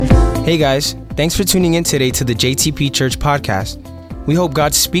Hey guys, thanks for tuning in today to the JTP Church podcast. We hope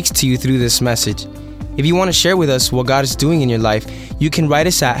God speaks to you through this message. If you want to share with us what God is doing in your life, you can write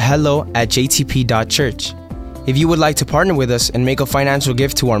us at hello@jtp.church. If you would like to partner with us and make a financial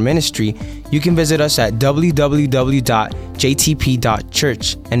gift to our ministry, you can visit us at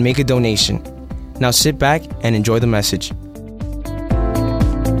www.jtp.church and make a donation. Now sit back and enjoy the message.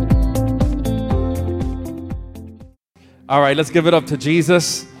 All right, let's give it up to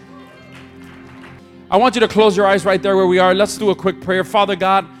Jesus. I want you to close your eyes right there where we are. Let's do a quick prayer. Father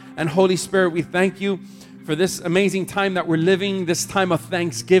God and Holy Spirit, we thank you for this amazing time that we're living, this time of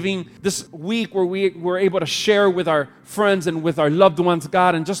Thanksgiving, this week where we were able to share with our friends and with our loved ones,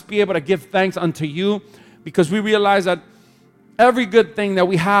 God, and just be able to give thanks unto you, because we realize that every good thing that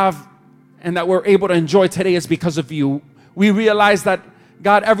we have and that we're able to enjoy today is because of you. We realize that,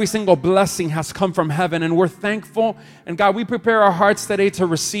 God, every single blessing has come from heaven, and we're thankful. And God, we prepare our hearts today to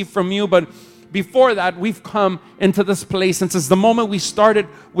receive from you, but before that, we've come into this place, and since the moment we started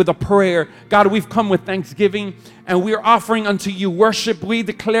with a prayer, God, we've come with thanksgiving, and we're offering unto you worship. We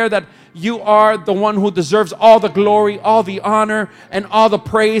declare that you are the one who deserves all the glory, all the honor, and all the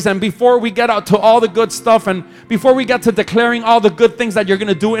praise. And before we get out to all the good stuff, and before we get to declaring all the good things that you're going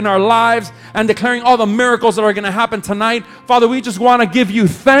to do in our lives, and declaring all the miracles that are going to happen tonight, Father, we just want to give you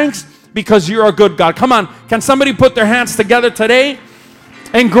thanks because you're a good God. Come on, can somebody put their hands together today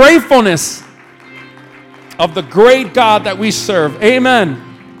in gratefulness of the great God that we serve?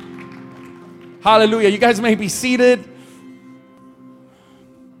 Amen. Hallelujah. You guys may be seated.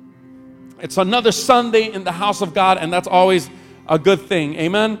 It's another Sunday in the house of God, and that's always a good thing.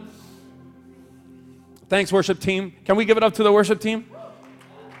 Amen. Thanks, worship team. Can we give it up to the worship team?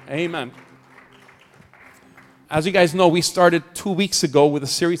 Amen. As you guys know, we started 2 weeks ago with a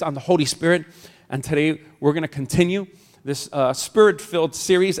series on the Holy Spirit, and today we're going to continue this Spirit-filled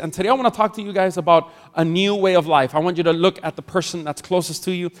series. And today I want to talk to you guys about a new way of life. I want you to look at the person that's closest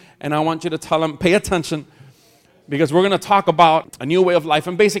to you, and I want you to tell them, pay attention, because we're going to talk about a new way of life.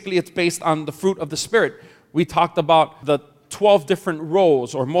 And basically it's based on the fruit of the Spirit. We talked about the 12 different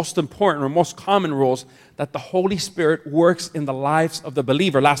roles, or most important or most common roles, that the Holy Spirit works in the lives of the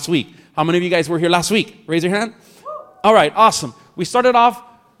believer last week. How many of you guys were here last week? Raise your hand. All right, awesome. We started off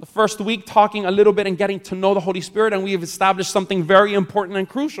the first week talking a little bit and getting to know the Holy Spirit, and we have established something very important and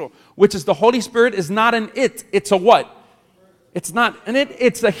crucial, which is the Holy Spirit is not an it, it's a what? It's not an it,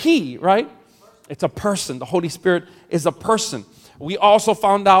 it's a he, right? It's a person. The Holy Spirit is a person. We also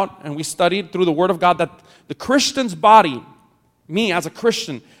found out, and we studied through the Word of God, that the Christian's body, me as a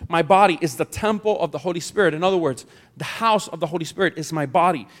Christian, my body is the temple of the Holy Spirit. In other words, the house of the Holy Spirit is my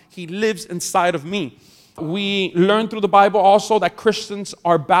body. He lives inside of me. We learned through the Bible also that Christians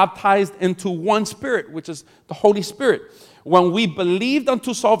are baptized into one Spirit, which is the Holy Spirit. When we believed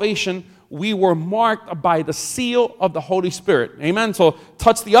unto salvation, we were marked by the seal of the Holy Spirit. Amen? So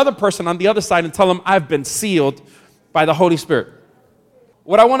touch the other person on the other side and tell them, I've been sealed by the Holy Spirit.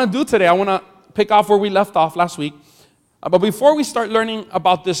 What I want to do today, I want to pick off where we left off last week. But before we start learning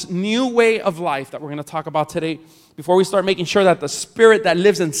about this new way of life that we're going to talk about today, before we start making sure that the Spirit that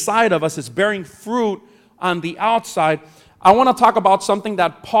lives inside of us is bearing fruit on the outside, I want to talk about something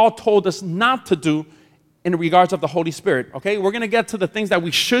that Paul told us not to do in regards of the Holy Spirit. Okay, we're going to get to the things that we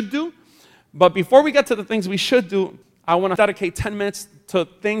should do, but before we get to the things we should do, I want to dedicate 10 minutes to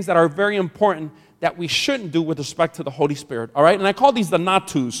things that are very important that we shouldn't do with respect to the Holy Spirit. All right, and I call these the not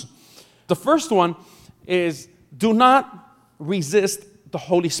tos. The first one is do not resist the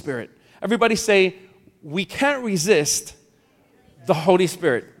Holy Spirit. Everybody say, we can't resist the Holy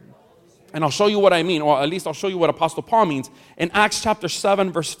Spirit. And I'll show you what I mean, or at least I'll show you what Apostle Paul means. In Acts chapter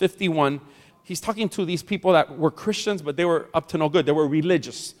 7, verse 51, he's talking to these people that were Christians, but they were up to no good. They were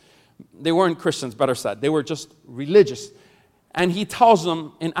religious. They weren't Christians, better said. They were just religious. And he tells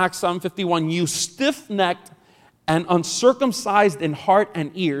them in Acts 7:51, you stiff-necked and uncircumcised in heart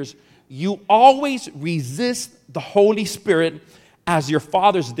and ears, you always resist the Holy Spirit as your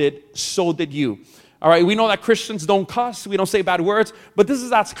fathers did, so did you. All right, we know that Christians don't cuss, we don't say bad words, but this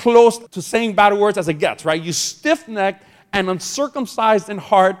is as close to saying bad words as it gets, right? You stiff-necked and uncircumcised in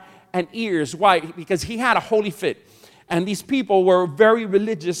heart and ears. Why? Because he had a holy fit. And these people were very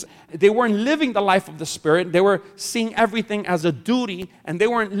religious. They weren't living the life of the Spirit. They were seeing everything as a duty, and they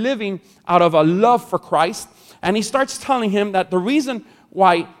weren't living out of a love for Christ. And he starts telling him that the reason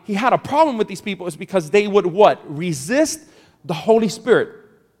why he had a problem with these people is because they would what? Resist the Holy Spirit.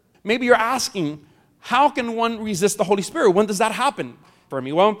 Maybe you're asking, how can one resist the Holy Spirit? When does that happen for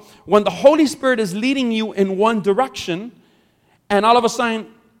me? Well, when the Holy Spirit is leading you in one direction, and all of a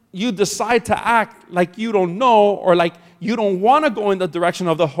sudden you decide to act like you don't know, or like you don't want to go in the direction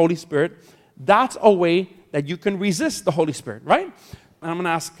of the Holy Spirit, that's a way that you can resist the Holy Spirit, right? And I'm going to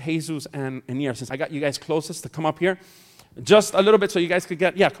ask Jesus and Enier, since I got you guys closest, to come up here. Just a little bit so you guys could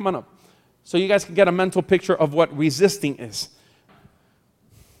get, come on up. So you guys can get a mental picture of what resisting is.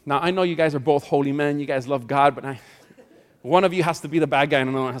 Now, I know you guys are both holy men. You guys love God, but one of you has to be the bad guy and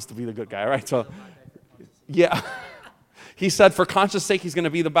another one has to be the good guy, right? So, yeah. He said for conscience sake, he's going to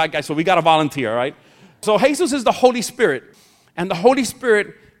be the bad guy, so we got to volunteer, right? So Jesus is the Holy Spirit. And the Holy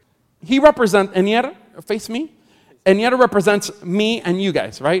Spirit, he represents, Enier, face me. Enier represents me and you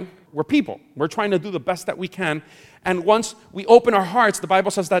guys, right? We're people. We're trying to do the best that we can. And once we open our hearts, the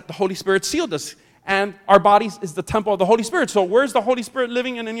Bible says that the Holy Spirit sealed us. And our bodies is the temple of the Holy Spirit. So where's the Holy Spirit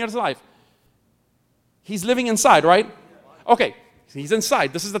living in Enier's life? He's living inside, right? Okay, he's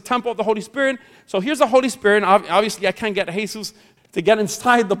inside. This is the temple of the Holy Spirit. So here's the Holy Spirit. Obviously, I can't get Jesus to get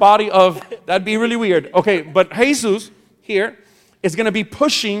inside the body of, that'd be really weird. Okay, but Jesus here is going to be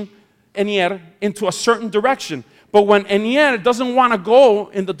pushing Enier into a certain direction. But when Enier doesn't want to go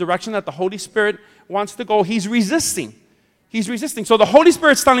in the direction that the Holy Spirit wants to go, he's resisting. He's resisting. So the Holy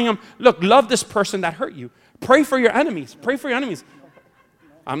Spirit's telling him, look, love this person that hurt you. Pray for your enemies. Pray for your enemies.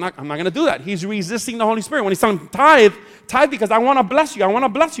 I'm not going to do that. He's resisting the Holy Spirit. When he's telling him, tithe because I want to bless you. I want to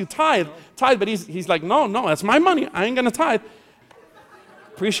bless you. Tithe. But he's like, no, that's my money. I ain't going to tithe.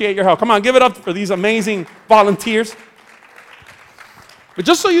 Appreciate your help. Come on, give it up for these amazing volunteers. But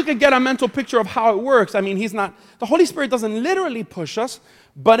just so you can get a mental picture of how it works, I mean, the Holy Spirit doesn't literally push us,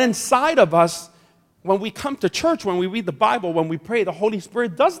 but inside of us, when we come to church, when we read the Bible, when we pray, the Holy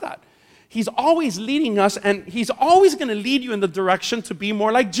Spirit does that. He's always leading us, and he's always going to lead you in the direction to be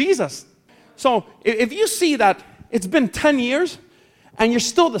more like Jesus. So if you see that it's been 10 years, and you're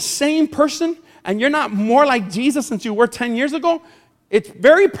still the same person, and you're not more like Jesus since you were 10 years ago, it's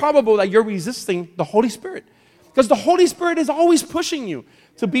very probable that you're resisting the Holy Spirit. Because the Holy Spirit is always pushing you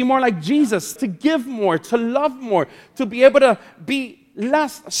to be more like Jesus, to give more, to love more, to be able to be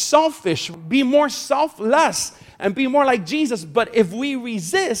less selfish, be more selfless, and be more like Jesus. But if we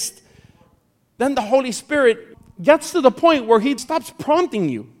resist, then the Holy Spirit gets to the point where he stops prompting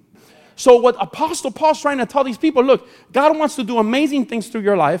you. So what Apostle Paul's trying to tell these people, look, God wants to do amazing things through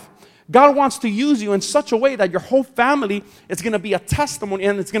your life. God wants to use you in such a way that your whole family is going to be a testimony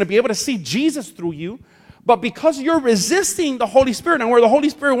and it's going to be able to see Jesus through you. But because you're resisting the Holy Spirit and where the Holy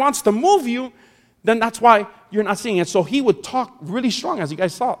Spirit wants to move you, then that's why you're not seeing it. So he would talk really strong, as you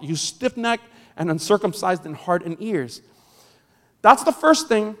guys saw. You stiff-necked and uncircumcised in heart and ears. That's the first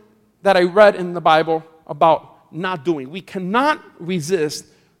thing that I read in the Bible about not doing. We cannot resist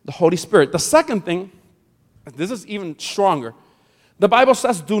the Holy Spirit. The second thing, this is even stronger. The Bible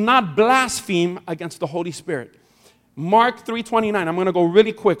says, do not blaspheme against the Holy Spirit. Mark 3:29. I'm going to go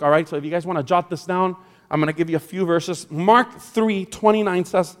really quick, all right? So if you guys want to jot this down, I'm going to give you a few verses. Mark 3:29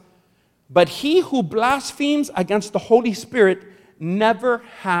 says, but he who blasphemes against the Holy Spirit never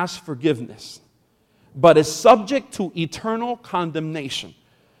has forgiveness, but is subject to eternal condemnation.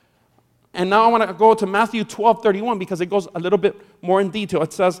 And now I want to go to Matthew 12:31 because it goes a little bit more in detail.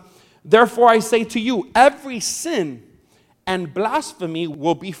 It says, therefore I say to you, every sin and blasphemy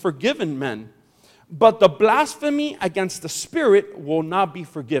will be forgiven men, but the blasphemy against the Spirit will not be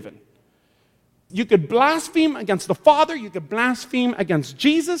forgiven. You could blaspheme against the Father, you could blaspheme against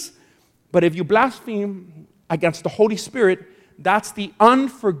Jesus, but if you blaspheme against the Holy Spirit, that's the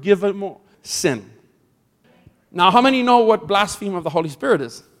unforgivable sin. Now, how many know what blaspheme of the Holy Spirit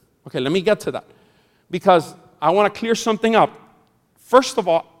is? Okay, let me get to that, because I want to clear something up. First of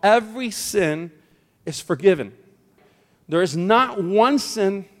all, every sin is forgiven. There is not one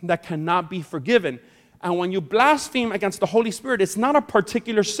sin that cannot be forgiven. And when you blaspheme against the Holy Spirit, it's not a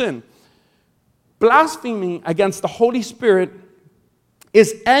particular sin. Blaspheming against the Holy Spirit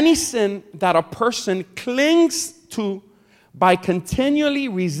is any sin that a person clings to by continually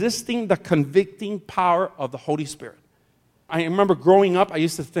resisting the convicting power of the Holy Spirit. I remember growing up, I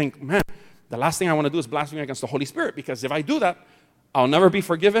used to think, man, the last thing I want to do is blaspheme against the Holy Spirit, because if I do that, I'll never be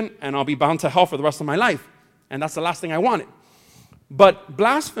forgiven and I'll be bound to hell for the rest of my life. And that's the last thing I wanted. But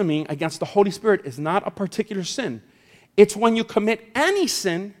blaspheming against the Holy Spirit is not a particular sin. It's when you commit any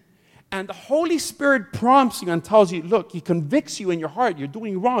sin and the Holy Spirit prompts you and tells you, look, he convicts you in your heart, you're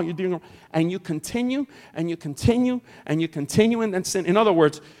doing wrong, and you continue, and you continue, and you continue in that sin. In other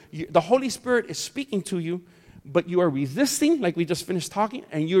words, the Holy Spirit is speaking to you, but you are resisting, like we just finished talking,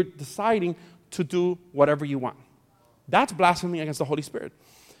 and you're deciding to do whatever you want. That's blasphemy against the Holy Spirit.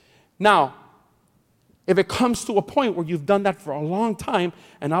 Now, if it comes to a point where you've done that for a long time,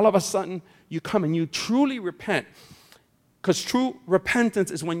 and all of a sudden you come and you truly repent, because true repentance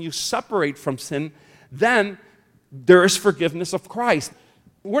is when you separate from sin, then there is forgiveness of Christ.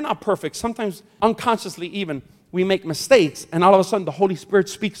 We're not perfect. Sometimes unconsciously even, we make mistakes, and all of a sudden the Holy Spirit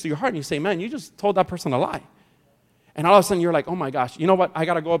speaks to your heart, and you say, man, you just told that person a lie. And all of a sudden you're like, oh my gosh, you know what? I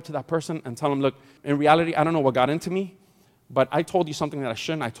got to go up to that person and tell them, look, in reality, I don't know what got into me, but I told you something that I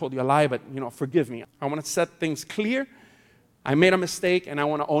shouldn't. I told you a lie, but, forgive me. I want to set things clear. I made a mistake, and I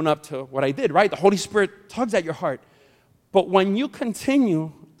want to own up to what I did, right? The Holy Spirit tugs at your heart. But when you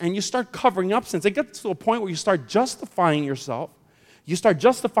continue and you start covering up sins, it gets to a point where you start justifying yourself. You start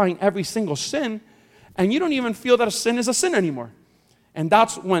justifying every single sin, and you don't even feel that a sin is a sin anymore. And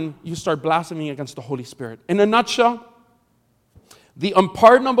that's when you start blaspheming against the Holy Spirit. In a nutshell, the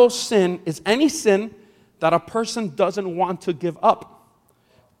unpardonable sin is any sin that a person doesn't want to give up,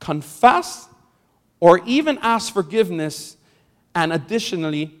 confess, or even ask forgiveness, and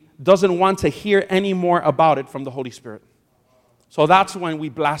additionally doesn't want to hear any more about it from the Holy Spirit. So that's when we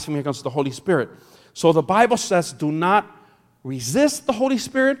blaspheme against the Holy Spirit. So the Bible says, do not resist the Holy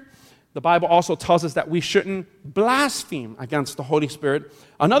Spirit. The Bible also tells us that we shouldn't blaspheme against the Holy Spirit.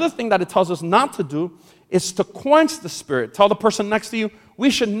 Another thing that it tells us not to do is to quench the Spirit. Tell the person next to you, we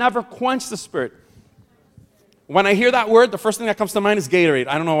should never quench the Spirit. When I hear that word, the first thing that comes to mind is Gatorade.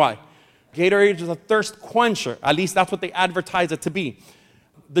 I don't know why. Gatorade is a thirst quencher. At least that's what they advertise it to be.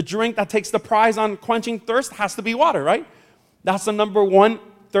 The drink that takes the prize on quenching thirst has to be water, right? That's the number one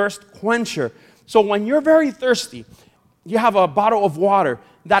thirst quencher. So when you're very thirsty, you have a bottle of water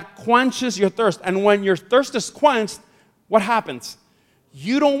that quenches your thirst. And when your thirst is quenched, what happens?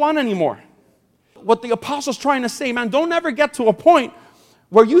 You don't want any more. What the apostle's trying to say, man, don't ever get to a point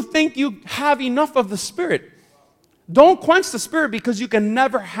where you think you have enough of the Spirit. Don't quench the Spirit because you can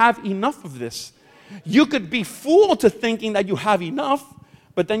never have enough of this. You could be fooled to thinking that you have enough,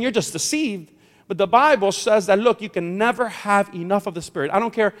 but then you're just deceived. But the Bible says that, look, you can never have enough of the Spirit. I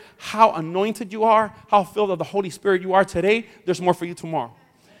don't care how anointed you are, how filled of the Holy Spirit you are today, there's more for you tomorrow.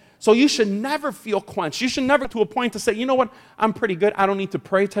 So you should never feel quenched. You should never get to a point to say, you know what, I'm pretty good. I don't need to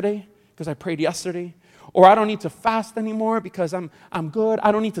pray today because I prayed yesterday. Or I don't need to fast anymore because I'm good.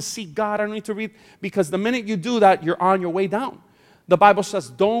 I don't need to seek God. I don't need to read. Because the minute you do that, you're on your way down. The Bible says,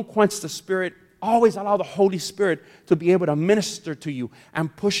 don't quench the Spirit. Always allow the Holy Spirit to be able to minister to you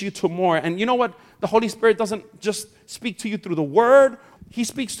and push you to more. And you know what? The Holy Spirit doesn't just speak to you through the Word. He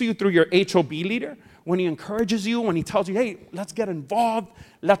speaks to you through your HOB leader. When he encourages you, when he tells you, hey, let's get involved.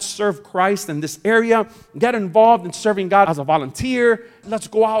 Let's serve Christ in this area. Get involved in serving God as a volunteer. Let's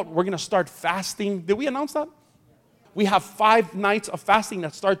go out. We're going to start fasting. Did we announce that? We have 5 nights of fasting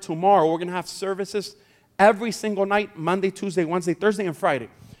that start tomorrow. We're going to have services every single night, Monday, Tuesday, Wednesday, Thursday, and Friday,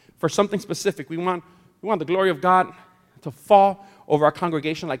 for something specific. We want the glory of God to fall over our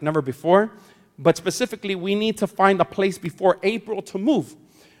congregation like never before. But specifically, we need to find a place before April to move,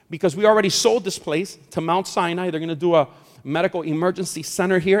 because we already sold this place to Mount Sinai. They're going to do a medical emergency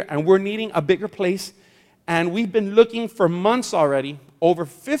center here, and we're needing a bigger place. And we've been looking for months already, over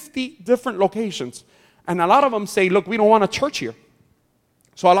 50 different locations. And a lot of them say, look, we don't want a church here.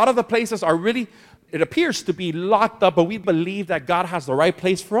 So a lot of the places are really, it appears to be locked up, but we believe that God has the right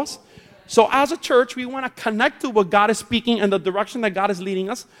place for us. So as a church, we want to connect to what God is speaking and the direction that God is leading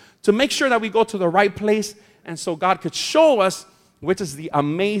us to make sure that we go to the right place, and so God could show us which is the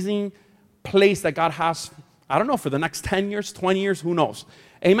amazing place that God has, I don't know, for the next 10 years, 20 years, who knows.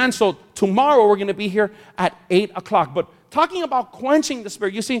 Amen. So tomorrow we're going to be here at 8 o'clock. But talking about quenching the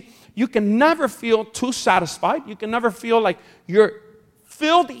Spirit, you see, you can never feel too satisfied. You can never feel like you're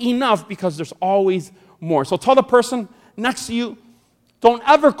filled enough, because there's always more. So tell the person next to you, don't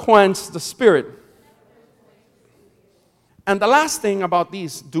ever quench the Spirit. And the last thing about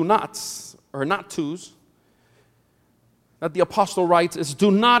these do nots, or not tos, that the apostle writes is, do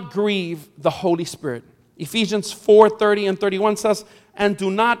not grieve the Holy Spirit. Ephesians 4:30 and 31 says, and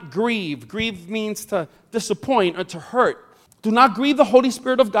do not grieve. Grieve means to disappoint or to hurt. Do not grieve the Holy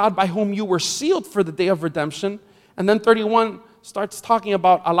Spirit of God, by whom you were sealed for the day of redemption. And then 31 starts talking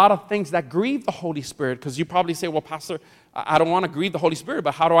about a lot of things that grieve the Holy Spirit, because you probably say, well, Pastor, I don't want to grieve the Holy Spirit,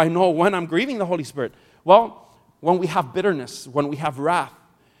 but how do I know when I'm grieving the Holy Spirit? Well, when we have bitterness, when we have wrath,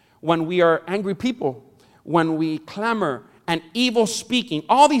 when we are angry people, when we clamor, and evil speaking,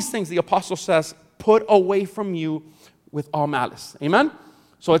 all these things the apostle says, put away from you with all malice. Amen?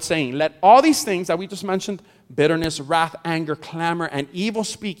 So it's saying, let all these things that we just mentioned, bitterness, wrath, anger, clamor, and evil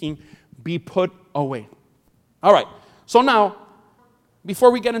speaking, be put away. All right. So now,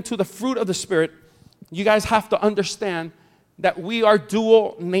 before we get into the fruit of the Spirit, you guys have to understand that we are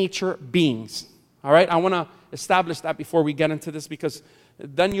dual nature beings. All right? I want to establish that before we get into this, because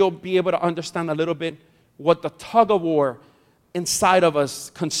then you'll be able to understand a little bit what the tug of war inside of us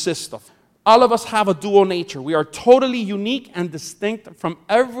consists of. All of us have a dual nature. We are totally unique and distinct from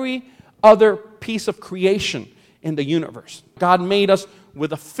every other piece of creation in the universe. God made us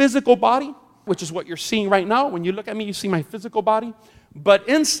with a physical body, which is what you're seeing right now. When you look at me, you see my physical body. But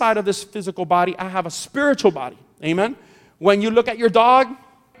inside of this physical body, I have a spiritual body. Amen? When you look at your dog,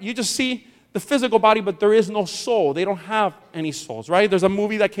 you just see the physical body, but there is no soul. They don't have any souls, right? There's a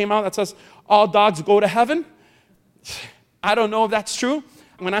movie that came out that says, all dogs go to heaven. I don't know if that's true.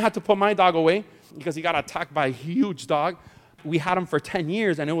 When I had to put my dog away, because he got attacked by a huge dog, we had him for 10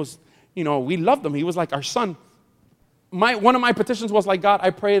 years, and it was, we loved him. He was like our son. One of my petitions was like, God, I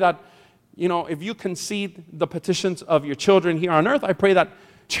pray that, if you concede the petitions of your children here on earth, I pray that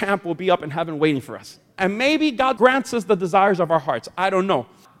Champ will be up in heaven waiting for us. And maybe God grants us the desires of our hearts. I don't know.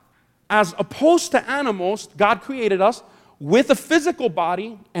 As opposed to animals, God created us with a physical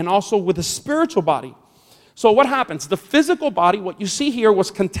body and also with a spiritual body. So what happens? The physical body, what you see here, was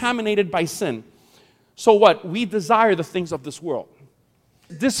contaminated by sin. So what? We desire the things of this world.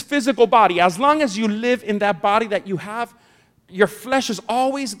 This physical body, as long as you live in that body that you have, your flesh is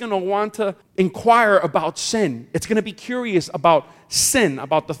always going to want to inquire about sin. It's going to be curious about sin,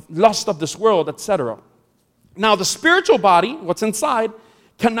 about the lust of this world, etc. Now, the spiritual body, what's inside,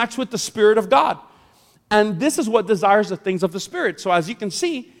 connects with the Spirit of God. And this is what desires the things of the Spirit. So as you can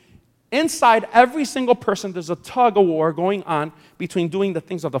see, inside every single person, there's a tug of war going on between doing the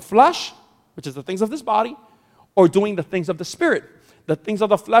things of the flesh, which is the things of this body, or doing the things of the Spirit. The things of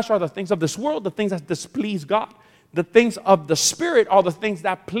the flesh are the things of this world, the things that displease God. The things of the Spirit are the things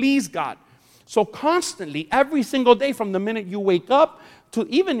that please God. So constantly, every single day, from the minute you wake up to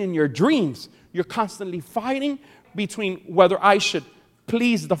even in your dreams, you're constantly fighting between whether I should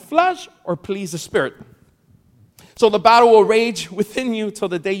please the flesh or please the Spirit. So the battle will rage within you till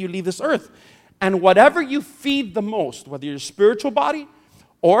the day you leave this earth. And whatever you feed the most, whether your spiritual body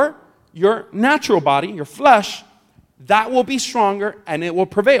or your natural body, your flesh, that will be stronger and it will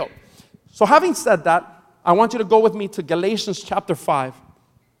prevail. So having said that, I want you to go with me to Galatians chapter 5.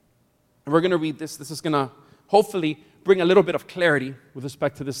 And we're going to read this. This is going to hopefully bring a little bit of clarity with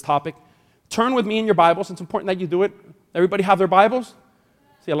respect to this topic. Turn with me in your Bibles. It's important that you do it. Everybody have their Bibles?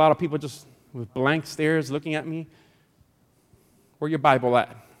 See a lot of people just with blank stares looking at me. Where your Bible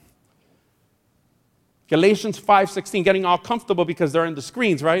at? Galatians 5:16, getting all comfortable because they're in the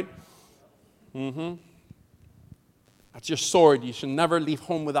screens, right? That's your sword. You should never leave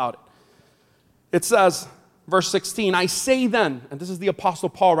home without it. It says, verse 16, I say then, and this is the Apostle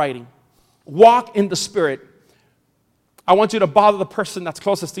Paul writing, walk in the Spirit. I want you to bother the person that's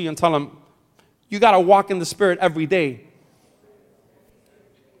closest to you and tell them, you got to walk in the Spirit every day.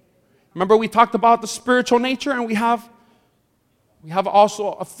 Remember we talked about the spiritual nature and we have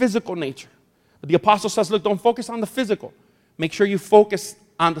also a physical nature. But the apostle says, look, don't focus on the physical. Make sure you focus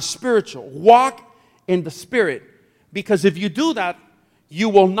on the spiritual. Walk in the Spirit. Because if you do that, you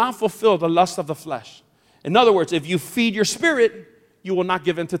will not fulfill the lust of the flesh. In other words, if you feed your spirit, you will not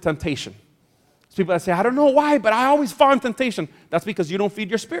give in to temptation. There's people that say, I don't know why, but I always fall in temptation. That's because you don't feed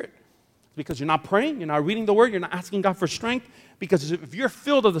your spirit. It's because you're not praying, you're not reading the Word, you're not asking God for strength. Because if you're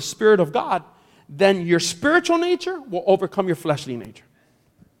filled of the Spirit of God, then your spiritual nature will overcome your fleshly nature.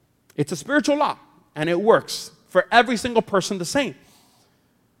 It's a spiritual law, and it works for every single person the same.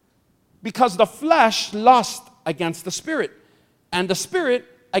 Because the flesh lusts against the Spirit, and the Spirit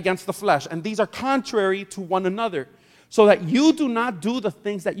against the flesh. And these are contrary to one another, so that you do not do the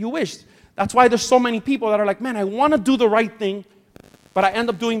things that you wish. That's why there's so many people that are like, man, I want to do the right thing, but I end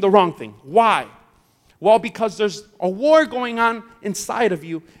up doing the wrong thing. Why? Well, because there's a war going on inside of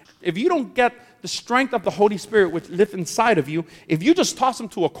you. If you don't get the strength of the Holy Spirit which lives inside of you, if you just toss him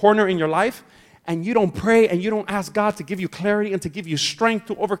to a corner in your life and you don't pray and you don't ask God to give you clarity and to give you strength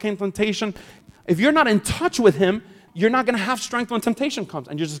to overcome temptation, if you're not in touch with him, you're not going to have strength when temptation comes,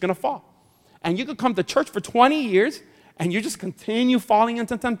 and you're just going to fall. And you could come to church for 20 years and you just continue falling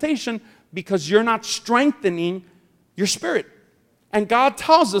into temptation because you're not strengthening your spirit. And God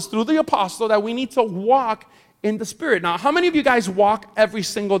tells us through the apostle that we need to walk in the Spirit. Now, how many of you guys walk every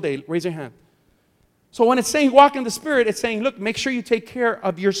single day? Raise your hand. So when it's saying walk in the Spirit, it's saying, look, make sure you take care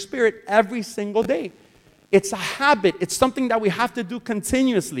of your spirit every single day. It's a habit. It's something that we have to do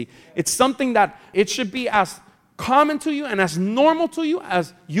continuously. It's something that it should be as common to you and as normal to you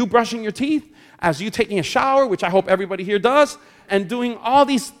as you brushing your teeth, as you taking a shower, which I hope everybody here does, and doing all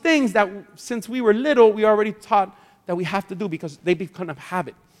these things that since we were little, we already taught that we have to do because they become a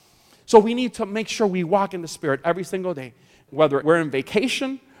habit. So we need to make sure we walk in the Spirit every single day, whether we're in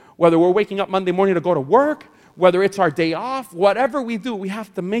vacation, whether we're waking up Monday morning to go to work, whether it's our day off, whatever we do, we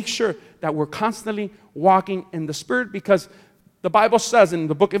have to make sure that we're constantly walking in the Spirit, because the Bible says in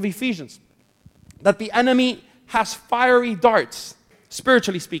the book of Ephesians, that the enemy has fiery darts,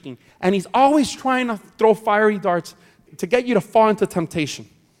 spiritually speaking, and he's always trying to throw fiery darts to get you to fall into temptation.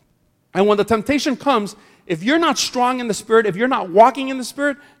 And when the temptation comes, if you're not strong in the Spirit, if you're not walking in the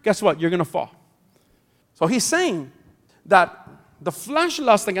Spirit, guess what? You're going to fall. So he's saying that the flesh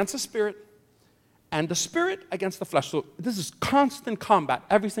lusts against the Spirit and the Spirit against the flesh. So this is constant combat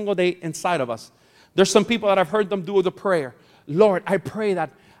every single day inside of us. There's some people that I've heard them do the prayer, Lord, I pray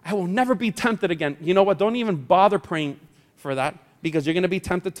that I will never be tempted again. You know what? Don't even bother praying for that, because you're going to be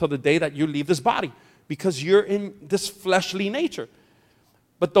tempted till the day that you leave this body, because you're in this fleshly nature.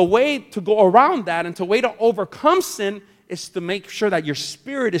 But the way to go around that and the way to overcome sin is to make sure that your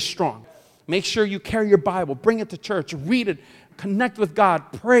spirit is strong. Make sure you carry your Bible, bring it to church, read it, connect with God,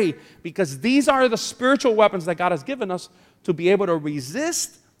 pray, because these are the spiritual weapons that God has given us to be able to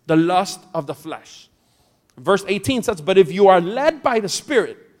resist the lust of the flesh. Verse 18 says, but if you are led by the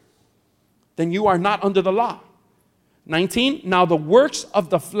Spirit, then you are not under the law. 19, now the works of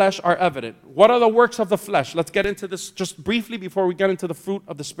the flesh are evident. What are the works of the flesh? Let's get into this just briefly before we get into the fruit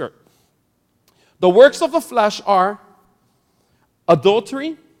of the Spirit. The works of the flesh are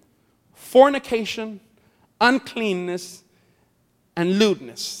adultery, fornication, uncleanness, and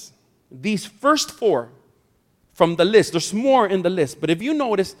lewdness. These first four from the list, there's more in the list, but if you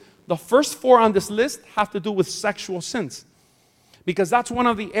notice, the first four on this list have to do with sexual sins, because that's one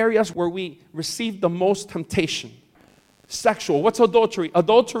of the areas where we receive the most temptation. Sexual. What's adultery?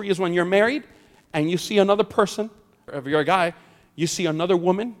 Adultery is when you're married and you see another person, or if you're a guy, you see another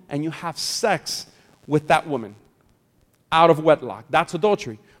woman and you have sex with that woman out of wedlock. That's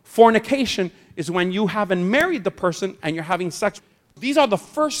adultery. Fornication is when you haven't married the person and you're having sex. These are the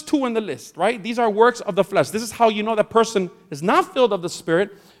first two in the list, right? These are works of the flesh. This is how you know that person is not filled of the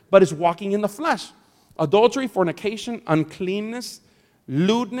Spirit, but is walking in the flesh. Adultery, fornication, uncleanness,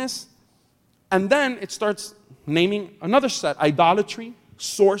 lewdness, and then it starts naming another set: idolatry,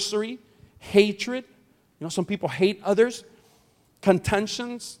 sorcery, hatred. You know, some people hate others.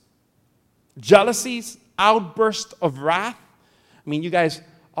 Contentions, jealousies, outbursts of wrath. I mean, you guys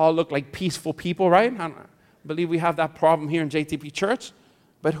all look like peaceful people, right? I believe we have that problem here in JTP Church,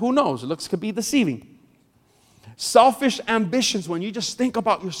 but who knows? Looks could be deceiving. Selfish ambitions, when you just think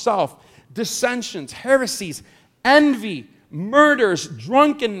about yourself. Dissensions, heresies, envy, murders,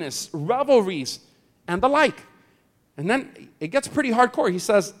 drunkenness, revelries, and the like. And then it gets pretty hardcore. He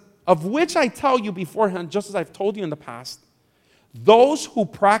says, of which I tell you beforehand, just as I've told you in the past, those who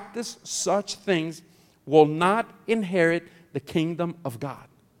practice such things will not inherit the kingdom of God.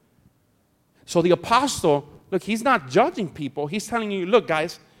 So the apostle, look, he's not judging people. He's telling you, look,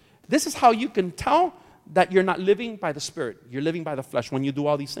 guys, this is how you can tell that you're not living by the Spirit. You're living by the flesh when you do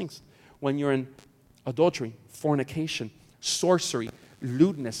all these things. When you're in adultery, fornication, sorcery,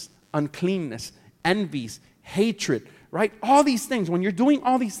 lewdness, uncleanness, envies, hatred, right? All these things. When you're doing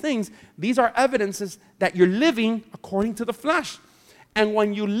all these things, these are evidences that you're living according to the flesh. And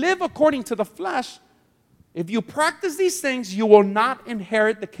when you live according to the flesh, if you practice these things, you will not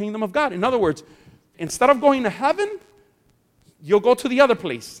inherit the kingdom of God. In other words, instead of going to heaven, you'll go to the other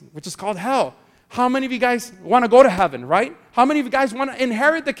place, which is called hell. How many of you guys want to go to heaven, right? How many of you guys want to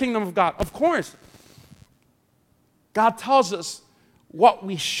inherit the kingdom of God? Of course. God tells us what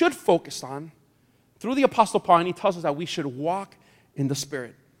we should focus on through the Apostle Paul, and he tells us that we should walk in the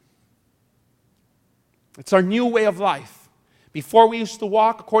Spirit. It's our new way of life. Before, we used to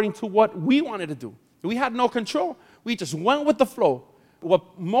walk according to what we wanted to do. We had no control. We just went with the flow.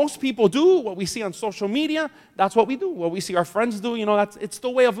 What most people do, what we see on social media, that's what we do. What we see our friends do, it's the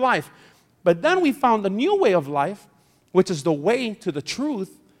way of life. But then we found a new way of life, which is the way to the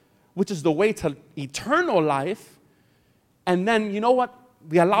truth, which is the way to eternal life. And then, you know what?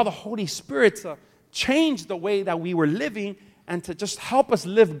 We allow the Holy Spirit to change the way that we were living and to just help us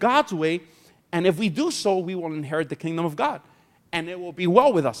live God's way. And if we do so, we will inherit the kingdom of God. And it will be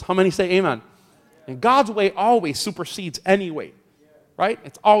well with us. How many say amen? And God's way always supersedes any way, right?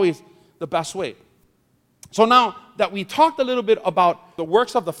 It's always the best way. So now that we talked a little bit about the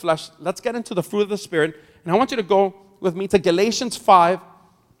works of the flesh, let's get into the fruit of the Spirit. And I want you to go with me to Galatians 5,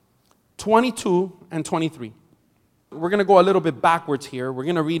 22 and 23. We're going to go a little bit backwards here. We're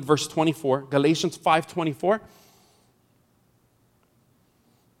going to read verse 24, Galatians 5, 24.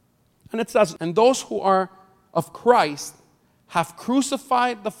 And it says, and those who are of Christ have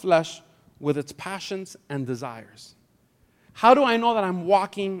crucified the flesh with its passions and desires. How do I know that I'm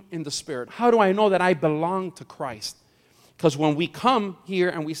walking in the Spirit? How do I know that I belong to Christ? Because when we come here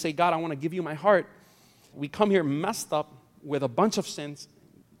and we say, God, I want to give you my heart, we come here messed up with a bunch of sins.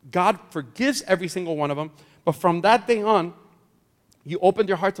 God forgives every single one of them. But from that day on, you opened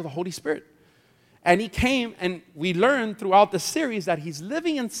your heart to the Holy Spirit. And he came, and we learned throughout the series that he's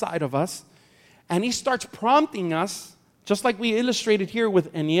living inside of us, and he starts prompting us, just like we illustrated here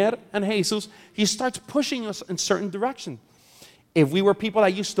with Enier and Jesus. He starts pushing us in certain direction. If we were people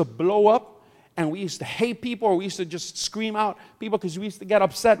that used to blow up, and we used to hate people, or we used to just scream out people because we used to get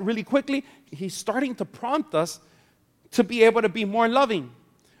upset really quickly, he's starting to prompt us to be able to be more loving,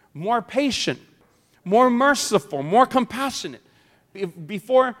 more patient, more merciful, more compassionate.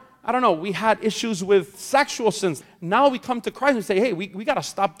 Before, I don't know, we had issues with sexual sins. Now we come to Christ and say, hey, we got to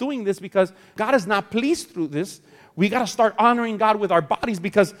stop doing this because God is not pleased through this. We got to start honoring God with our bodies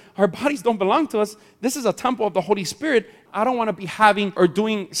because our bodies don't belong to us. This is a temple of the Holy Spirit. I don't want to be having or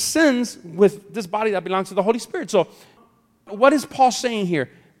doing sins with this body that belongs to the Holy Spirit. So what is Paul saying here?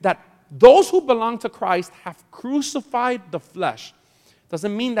 That those who belong to Christ have crucified the flesh.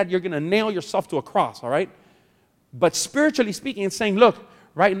 Doesn't mean that you're going to nail yourself to a cross, all right? But spiritually speaking, it's saying, look,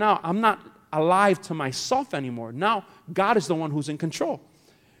 right now, I'm not alive to myself anymore. Now, God is the one who's in control.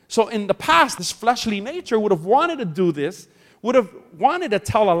 So in the past, this fleshly nature would have wanted to do this, would have wanted to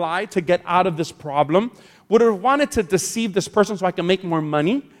tell a lie to get out of this problem, would have wanted to deceive this person so I can make more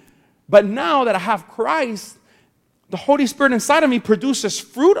money. But now that I have Christ, the Holy Spirit inside of me produces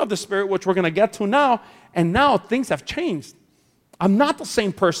fruit of the Spirit, which we're going to get to now, and now things have changed. I'm not the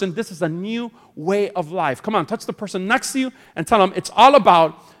same person. This is a new way of life. Come on, touch the person next to you and tell them it's all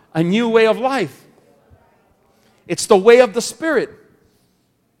about a new way of life. It's the way of the Spirit.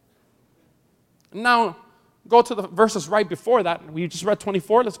 Now, go to the verses right before that. We just read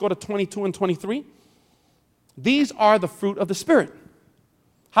 24. Let's go to 22 and 23. These are the fruit of the Spirit.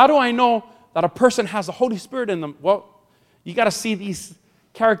 How do I know that a person has the Holy Spirit in them? Well, you got to see these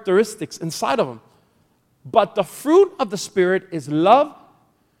characteristics inside of them. But the fruit of the Spirit is love,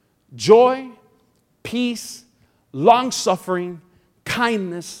 joy, peace, long-suffering,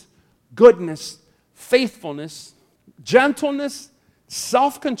 kindness, goodness, faithfulness, gentleness,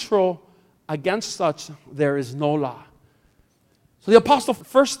 self-control. Against such there is no law. So the apostle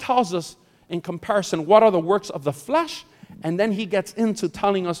first tells us in comparison what are the works of the flesh, and then he gets into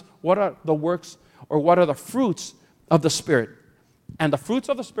telling us what are the works or what are the fruits of the Spirit. And the fruits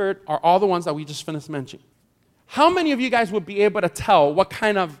of the Spirit are all the ones that we just finished mentioning. How many of you guys would be able to tell what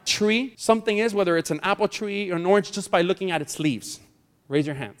kind of tree something is, whether it's an apple tree or an orange, just by looking at its leaves? Raise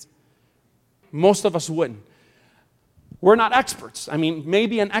your hands. Most of us wouldn't. We're not experts. I mean,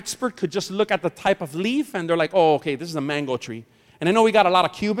 maybe an expert could just look at the type of leaf and they're like, oh, okay, this is a mango tree. And I know we got a lot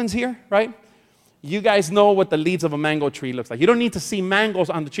of Cubans here, right? You guys know what the leaves of a mango tree looks like. You don't need to see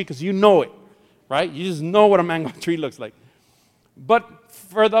mangoes on the tree because you know it, right? You just know what a mango tree looks like. But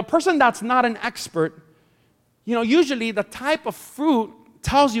for the person that's not an expert, you know, usually the type of fruit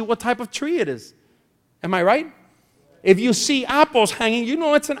tells you what type of tree it is. Am I right? If you see apples hanging, you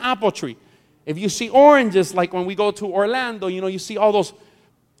know it's an apple tree. If you see oranges, like when we go to Orlando, you know, you see all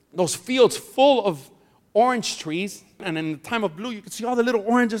those fields full of orange trees. And in the time of blue, you can see all the little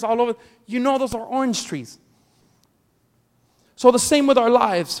oranges all over. You know those are orange trees. So the same with our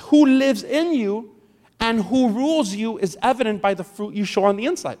lives. Who lives in you and who rules you is evident by the fruit you show on the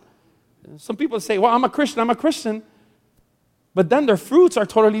inside. Some people say, well, I'm a Christian. But then their fruits are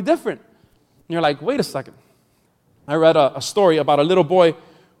totally different. And you're like, wait a second. I read a story about a little boy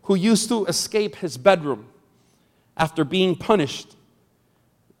who used to escape his bedroom after being punished.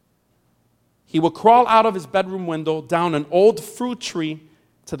 He would crawl out of his bedroom window down an old fruit tree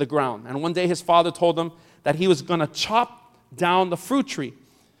to the ground. And one day his father told him that he was going to chop down the fruit tree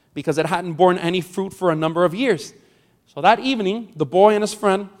because it hadn't borne any fruit for a number of years. So that evening, the boy and his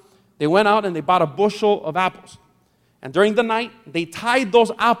friend, they went out and they bought a bushel of apples. And during the night, they tied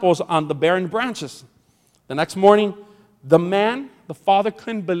those apples on the barren branches. The next morning, the father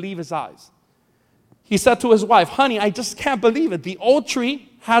couldn't believe his eyes. He said to his wife, honey, I just can't believe it. The old tree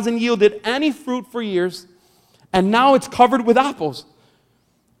hasn't yielded any fruit for years, and now it's covered with apples.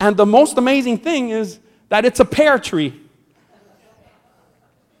 And the most amazing thing is that it's a pear tree.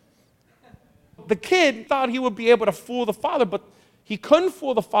 The kid thought he would be able to fool the father, but he couldn't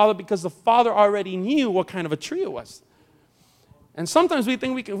fool the father because the father already knew what kind of a tree it was. And sometimes we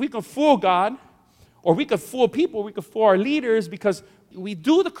think we can fool God, or we could fool people, we could fool our leaders, because we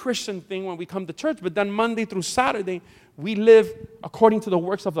do the Christian thing when we come to church, but then Monday through Saturday, we live according to the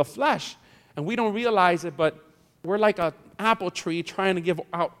works of the flesh. And we don't realize it, but we're like an apple tree trying to give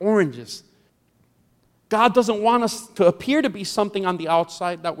out oranges. God doesn't want us to appear to be something on the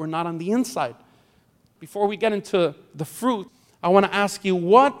outside that we're not on the inside. Before we get into the fruit, I want to ask you,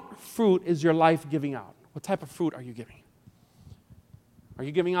 what fruit is your life giving out? What type of fruit are you giving? Are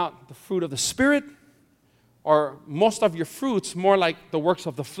you giving out the fruit of the Spirit? Or most of your fruits more like the works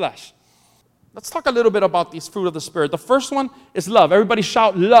of the flesh? Let's talk a little bit about these fruit of the Spirit. The first one is love. Everybody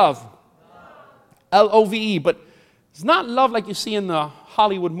shout love. L-O-V-E. But it's not love like you see in the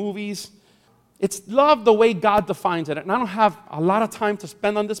Hollywood movies. It's love the way God defines it. And I don't have a lot of time to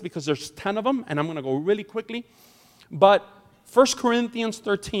spend on this because there's 10 of them, and I'm going to go really quickly. But 1 Corinthians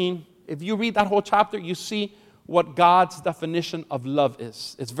 13, if you read that whole chapter, you see what God's definition of love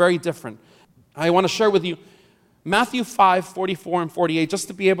is. It's very different. I want to share with you Matthew 5, 44 and 48, just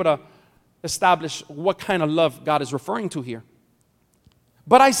to be able to establish what kind of love God is referring to here.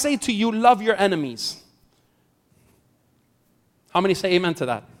 But I say to you, love your enemies. How many say amen to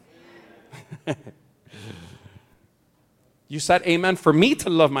that? You said amen for me to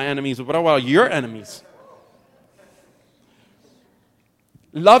love my enemies, but what about your enemies?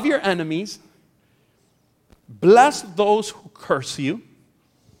 Love your enemies. Bless those who curse you.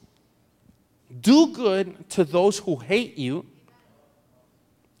 Do good to those who hate you.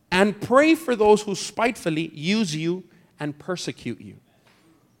 And pray for those who spitefully use you and persecute you.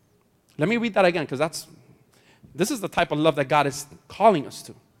 Let me read that again, because this is the type of love that God is calling us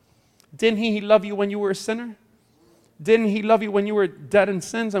to. Didn't He love you when you were a sinner? Didn't He love you when you were dead in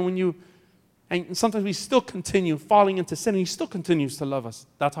sins? And sometimes we still continue falling into sin, and He still continues to love us.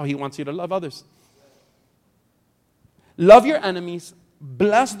 That's how He wants you to love others. Love your enemies.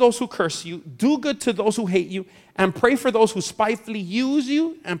 Bless those who curse you. Do good to those who hate you. And pray for those who spitefully use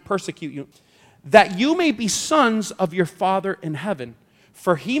you and persecute you. That you may be sons of your Father in heaven.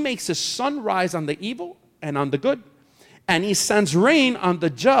 For He makes His sun rise on the evil and on the good. And He sends rain on the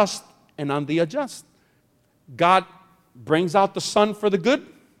just and on the unjust. God brings out the sun for the good,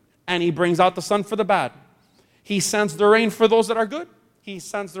 and He brings out the sun for the bad. He sends the rain for those that are good. He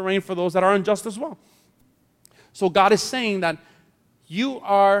sends the rain for those that are unjust as well. So God is saying that you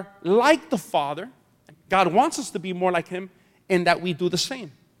are like the Father. God wants us to be more like Him in that we do the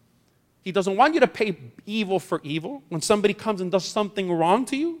same. He doesn't want you to pay evil for evil. When somebody comes and does something wrong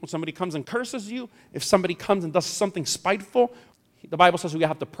to you, when somebody comes and curses you, if somebody comes and does something spiteful, the Bible says we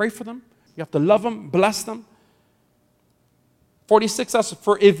have to pray for them. You have to love them, bless them. 46 says,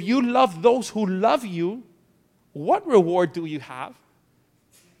 for if you love those who love you, what reward do you have?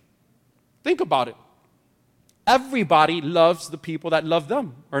 Think about it. Everybody loves the people that love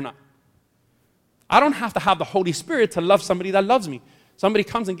them, or not. I don't have to have the Holy Spirit to love somebody that loves me. Somebody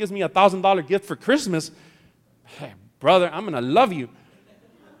comes and gives me a $1,000 gift for Christmas. Hey, brother, I'm going to love you,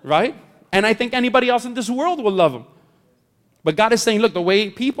 right? And I think anybody else in this world will love them. But God is saying, look, the way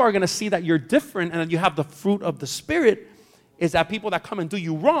people are going to see that you're different and that you have the fruit of the Spirit is that people that come and do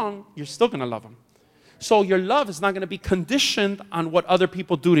you wrong, you're still going to love them. So your love is not going to be conditioned on what other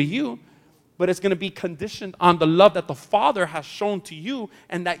people do to you, but it's going to be conditioned on the love that the Father has shown to you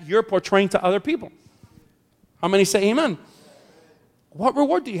and that you're portraying to other people. How many say amen? What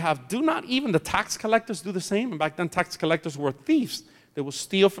reward do you have? Do not even the tax collectors do the same? And back then, tax collectors were thieves. They will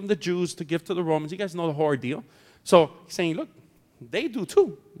steal from the Jews to give to the Romans. You guys know the whole deal. So he's saying, look, they do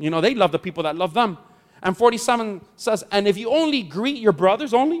too. You know, they love the people that love them. And 47 says, and if you only greet your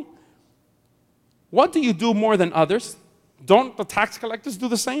brothers only, what do you do more than others? Don't the tax collectors do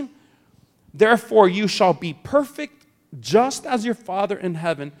the same? Therefore, you shall be perfect, just as your Father in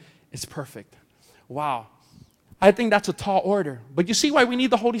heaven is perfect. Wow. I think that's a tall order. But you see why we need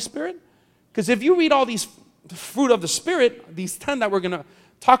the Holy Spirit? Because if you read all these fruit of the Spirit, these 10 that we're going to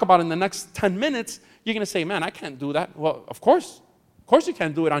talk about in the next 10 minutes, you're going to say, man, I can't do that. Well, of course. Of course you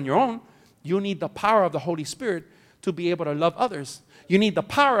can't do it on your own. You need the power of the Holy Spirit to be able to love others. You need the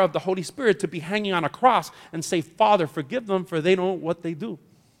power of the Holy Spirit to be hanging on a cross and say, Father, forgive them, for they don't know what they do.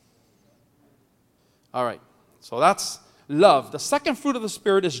 All right, so that's love. The second fruit of the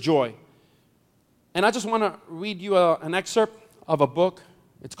Spirit is joy. And I just want to read you an excerpt of a book.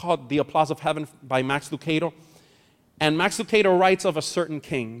 It's called The Applause of Heaven by Max Lucado. And Max Lucado writes of a certain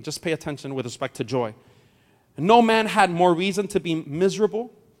king. Just pay attention with respect to joy. No man had more reason to be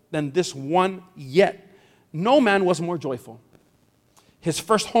miserable than this one, yet no man was more joyful. His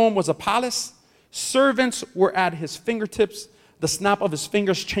first home was a palace. Servants were at his fingertips. The snap of his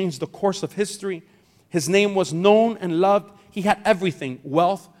fingers changed the course of history. His name was known and loved. He had everything: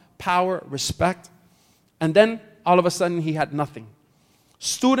 wealth, power, respect. And then, all of a sudden, he had nothing.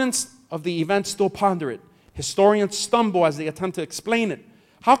 Students of the event still ponder it. Historians stumble as they attempt to explain it.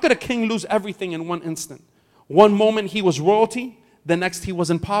 How could a king lose everything in one instant? One moment he was royalty, the next he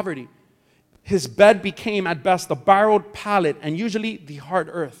was in poverty. His bed became at best a borrowed pallet and usually the hard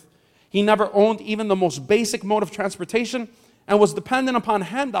earth. He never owned even the most basic mode of transportation and was dependent upon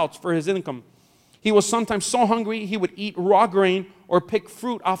handouts for his income. He was sometimes so hungry he would eat raw grain or pick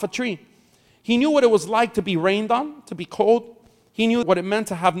fruit off a tree. He knew what it was like to be rained on, to be cold. He knew what it meant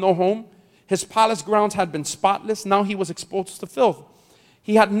to have no home. His palace grounds had been spotless. Now he was exposed to filth.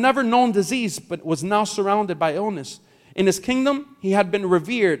 He had never known disease, but was now surrounded by illness. In his kingdom, he had been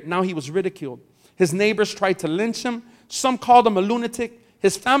revered. Now he was ridiculed. His neighbors tried to lynch him. Some called him a lunatic.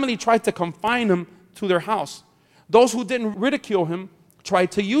 His family tried to confine him to their house. Those who didn't ridicule him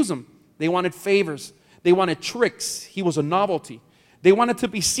tried to use him. They wanted favors. They wanted tricks. He was a novelty. They wanted to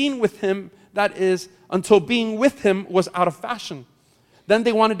be seen with him, that is, until being with him was out of fashion. Then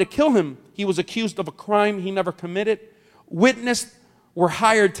they wanted to kill him. He was accused of a crime he never committed. Witnesses were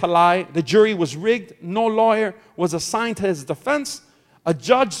hired to lie. The jury was rigged. No lawyer was assigned to his defense. A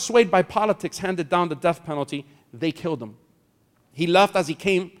judge swayed by politics handed down the death penalty. They killed him. He left as he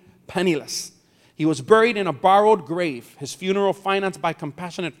came, penniless. He was buried in a borrowed grave, his funeral financed by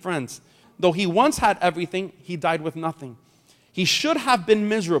compassionate friends. Though he once had everything, he died with nothing. He should have been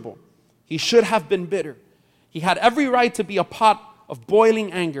miserable. He should have been bitter. He had every right to be a pot of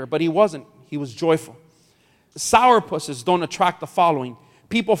boiling anger, but he wasn't. He was joyful. Sourpusses don't attract the following.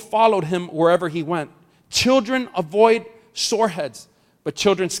 People followed him wherever he went. Children avoid sore heads, but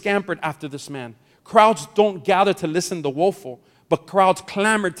children scampered after this man. Crowds don't gather to listen to the woeful, but crowds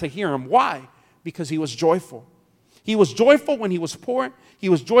clamored to hear him. Why? Because he was joyful. He was joyful when he was poor. He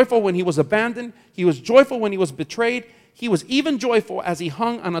was joyful when he was abandoned. He was joyful when he was betrayed. He was even joyful as he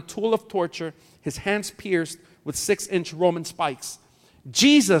hung on a tool of torture, his hands pierced with 6-inch Roman spikes.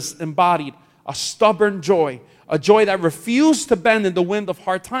 Jesus embodied a stubborn joy, a joy that refused to bend in the wind of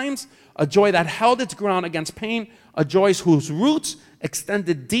hard times, a joy that held its ground against pain, a joy whose roots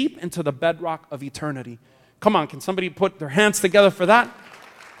extended deep into the bedrock of eternity. Come on, can somebody put their hands together for that?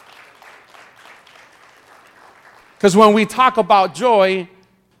 Because when we talk about joy,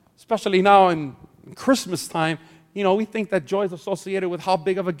 especially now in Christmas time, we think that joy is associated with how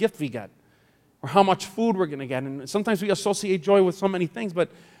big of a gift we get or how much food we're going to get. And sometimes we associate joy with so many things,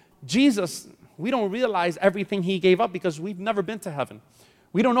 but Jesus, we don't realize everything he gave up because we've never been to heaven.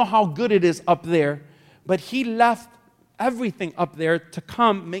 We don't know how good it is up there, but he left everything up there to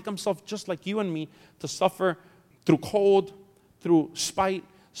come, make himself just like you and me, to suffer through cold, through spite,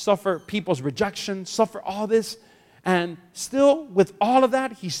 suffer people's rejection, suffer all this. And still, with all of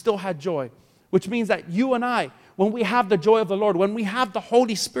that, he still had joy, which means that you and I, when we have the joy of the Lord, when we have the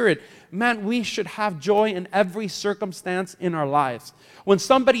Holy Spirit, man, we should have joy in every circumstance in our lives. When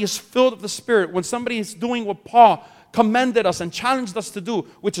somebody is filled with the Spirit, when somebody is doing what Paul commended us and challenged us to do,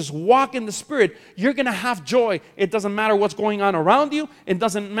 which is walk in the Spirit, you're going to have joy. It doesn't matter what's going on around you. It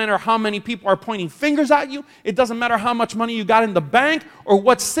doesn't matter how many people are pointing fingers at you. It doesn't matter how much money you got in the bank or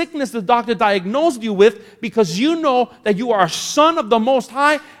what sickness the doctor diagnosed you with, because you know that you are a son of the Most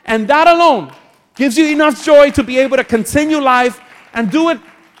High, and that alone gives you enough joy to be able to continue life and do it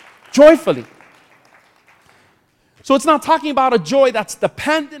joyfully. So it's not talking about a joy that's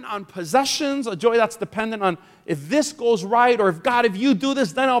dependent on possessions, a joy that's dependent on if this goes right, or if God, if you do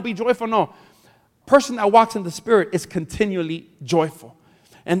this, then I'll be joyful. No. Person that walks in the Spirit is continually joyful.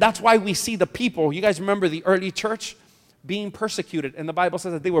 And that's why we see the people, you guys remember the early church being persecuted, and the Bible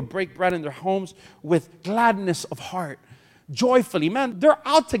says that they would break bread in their homes with gladness of heart, joyfully. Man, they're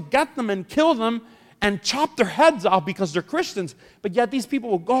out to get them and kill them and chop their heads off because they're Christians. But yet these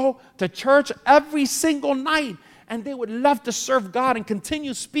people will go to church every single night, and they would love to serve God and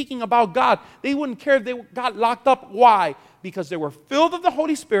continue speaking about God. They wouldn't care if they got locked up. Why? Because they were filled with the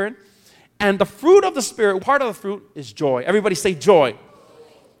Holy Spirit, and the fruit of the Spirit, part of the fruit is joy. Everybody say joy.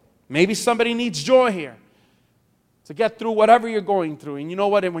 Maybe somebody needs joy here to get through whatever you're going through. And you know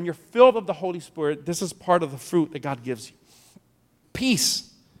what? And when you're filled with the Holy Spirit, this is part of the fruit that God gives you.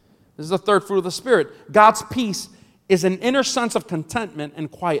 Peace. This is the third fruit of the Spirit. God's peace is an inner sense of contentment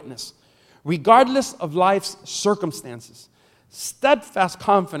and quietness, regardless of life's circumstances. Steadfast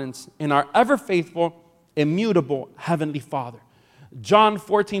confidence in our ever-faithful, immutable Heavenly Father. John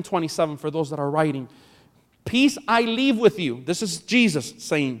 14:27, for those that are writing. Peace I leave with you. This is Jesus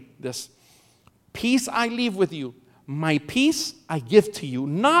saying this. Peace I leave with you. My peace I give to you.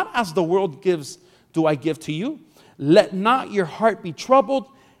 Not as the world gives do I give to you. Let not your heart be troubled,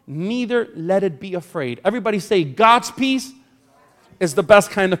 neither let it be afraid. Everybody say, God's peace is the best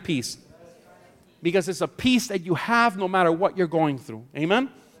kind of peace. Because it's a peace that you have no matter what you're going through. Amen?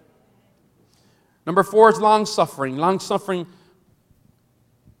 Number 4 is long-suffering. Long-suffering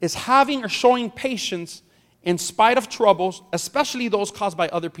is having or showing patience in spite of troubles, especially those caused by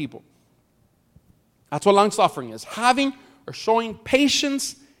other people. That's what long-suffering is. Having or showing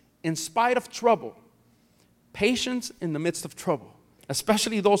patience in spite of trouble. Patience in the midst of trouble,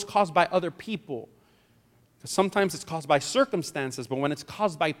 especially those caused by other people. Because sometimes it's caused by circumstances, but when it's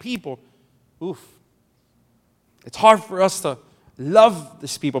caused by people, oof. It's hard for us to love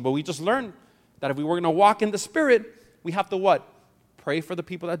these people, but we just learn that if we were going to walk in the Spirit, we have to what? Pray for the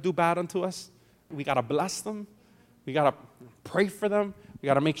people that do bad unto us. We got to bless them. We got to pray for them. We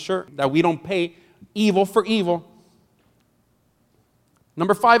got to make sure that we don't pay evil for evil.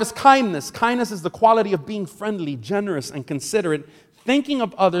 Number 5 is kindness. Kindness is the quality of being friendly, generous, and considerate, thinking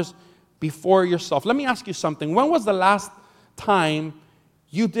of others before yourself. Let me ask you something. When was the last time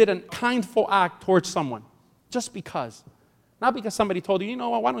you did a kindful act towards someone? Just because. Not because somebody told you, you know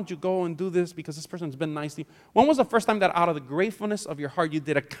what, why don't you go and do this because this person's been nice to you. When was the first time that out of the gratefulness of your heart you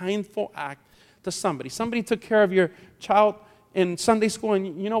did a kindful act to somebody? Somebody took care of your child in Sunday school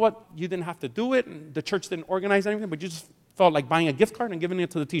and you know what, you didn't have to do it and the church didn't organize anything, but you just felt like buying a gift card and giving it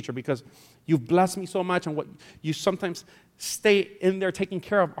to the teacher because you've blessed me so much, and what you sometimes stay in there taking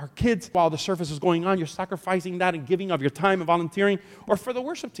care of our kids while the service is going on. You're sacrificing that and giving of your time and volunteering. Or for the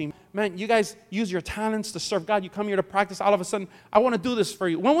worship team, man, you guys use your talents to serve God. You come here to practice. All of a sudden, I want to do this for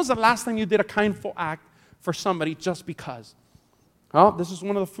you. When was the last time you did a kindful act for somebody just because? Oh, this is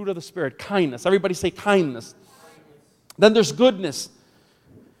one of the fruit of the Spirit, kindness. Everybody say kindness. Then there's goodness.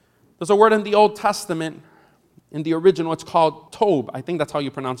 There's a word in the Old Testament. In the original, it's called Tob. I think that's how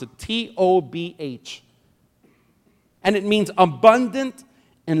you pronounce it. T-O-B-H. And it means abundant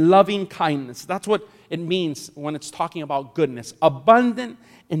in loving kindness. That's what it means when it's talking about goodness. Abundant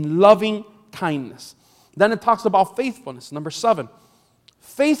in loving kindness. Then it talks about faithfulness. Number 7.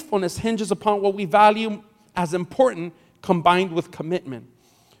 Faithfulness hinges upon what we value as important combined with commitment.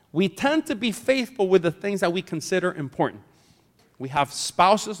 We tend to be faithful with the things that we consider important. We have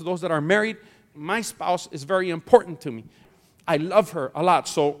spouses, those that are married. My spouse is very important to me. I love her a lot,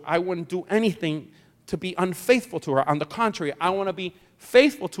 so I wouldn't do anything to be unfaithful to her. On the contrary, I want to be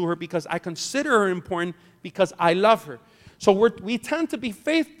faithful to her because I consider her important because I love her. So we tend to be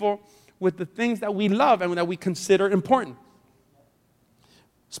faithful with the things that we love and that we consider important.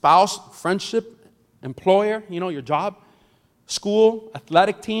 Spouse, friendship, employer, your job, school,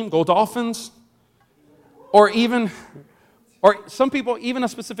 athletic team, go Dolphins, or some people, even a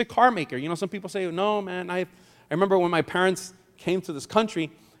specific car maker. Some people say, no, man, I remember when my parents came to this country,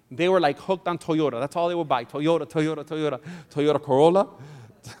 they were like hooked on Toyota. That's all they would buy. Toyota Corolla,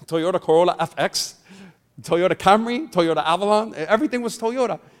 Toyota Corolla FX, Toyota Camry, Toyota Avalon. Everything was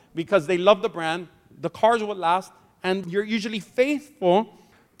Toyota because they loved the brand. The cars would last, and you're usually faithful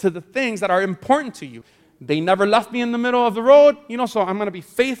to the things that are important to you. They never left me in the middle of the road, so I'm going to be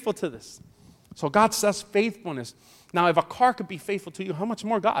faithful to this. So God says faithfulness. Now, if a car could be faithful to you, how much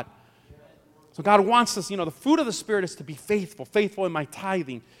more God? So God wants us, the fruit of the Spirit is to be faithful. Faithful in my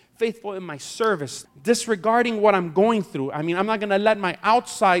tithing. Faithful in my service. Disregarding what I'm going through. I'm not going to let my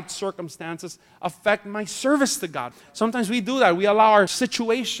outside circumstances affect my service to God. Sometimes we do that. We allow our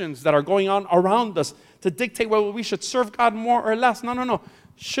situations that are going on around us to dictate whether we should serve God more or less. No.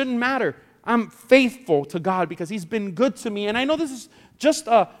 Shouldn't matter. I'm faithful to God because He's been good to me. And I know this is just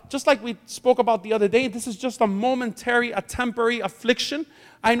like we spoke about the other day, this is just a temporary affliction.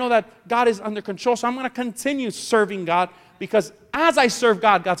 I know that God is under control, so I'm going to continue serving God because as I serve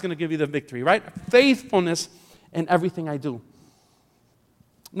God, God's going to give you the victory, right? Faithfulness in everything I do.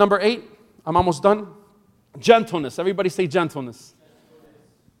 Number 8, I'm almost done. Gentleness. Everybody say gentleness.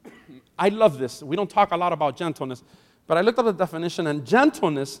 I love this. We don't talk a lot about gentleness, but I looked up the definition, and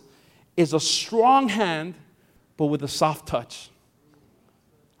gentleness is a strong hand, but with a soft touch.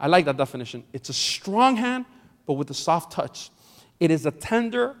 I like that definition. It's a strong hand, but with a soft touch. It is a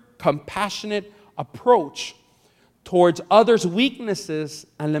tender, compassionate approach towards others' weaknesses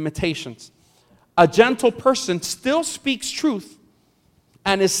and limitations. A gentle person still speaks truth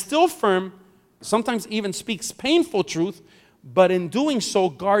and is still firm, sometimes even speaks painful truth, but in doing so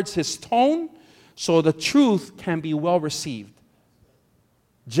guards his tone so the truth can be well received.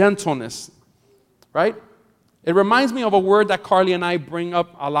 Gentleness, right? It reminds me of a word that Carly and I bring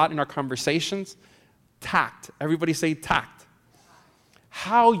up a lot in our conversations. Tact. Everybody say tact.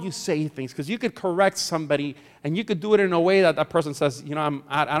 How you say things, because you could correct somebody and you could do it in a way that person says,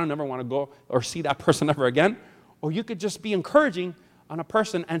 I don't ever want to go or see that person ever again. Or you could just be encouraging on a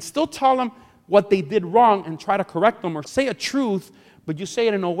person and still tell them what they did wrong and try to correct them, or say a truth, but you say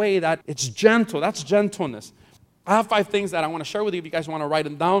it in a way that it's gentle. That's gentleness. I have 5 things that I want to share with you if you guys want to write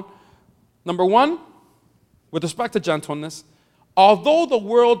them down. Number 1, with respect to gentleness, although the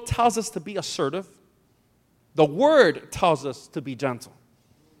world tells us to be assertive, the Word tells us to be gentle.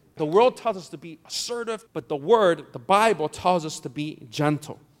 The world tells us to be assertive, but the Word, the Bible, tells us to be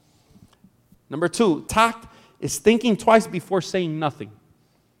gentle. Number 2, tact is thinking twice before saying nothing.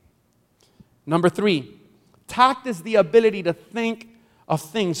 Number 3, tact is the ability to think of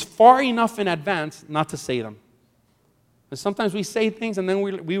things far enough in advance not to say them. And sometimes we say things and then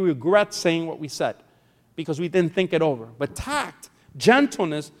we regret saying what we said because we didn't think it over. But tact,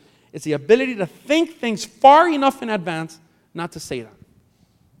 gentleness, is the ability to think things far enough in advance not to say that.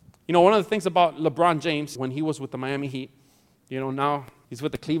 You know, one of the things about LeBron James, when he was with the Miami Heat, now he's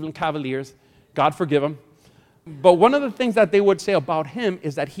with the Cleveland Cavaliers. God forgive him. But one of the things that they would say about him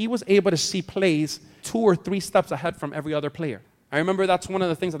is that he was able to see plays 2 or 3 steps ahead from every other player. I remember that's one of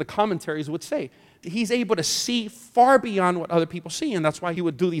the things that the commentaries would say. He's able to see far beyond what other people see, and that's why he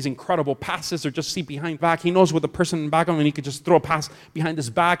would do these incredible passes or just see behind back. He knows what the person in back of him, and he could just throw a pass behind his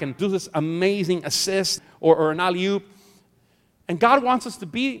back and do this amazing assist or an alley-oop. And God wants us to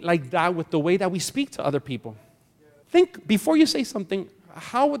be like that with the way that we speak to other people. Think, before you say something,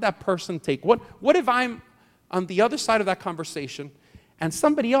 how would that person take? What if I'm on the other side of that conversation and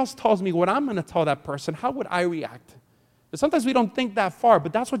somebody else tells me what I'm going to tell that person? How would I react? And sometimes we don't think that far,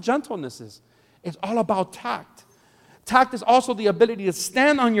 but that's what gentleness is. It's all about tact. Tact is also the ability to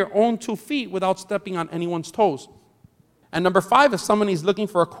stand on your own 2 feet without stepping on anyone's toes. And number 5, if someone is looking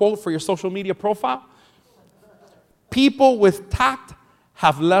for a quote for your social media profile, people with tact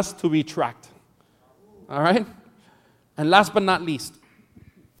have less to retract. All right? And last but not least,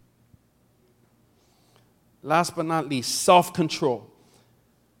 self-control.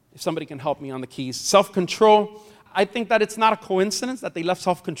 If somebody can help me on the keys. Self-control, I think that it's not a coincidence that they left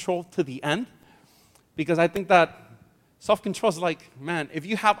self-control to the end. Because I think that self-control is like, man, if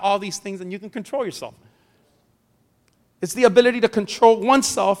you have all these things, then you can control yourself. It's the ability to control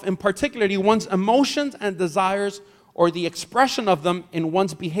oneself, in particularly one's emotions and desires, or the expression of them in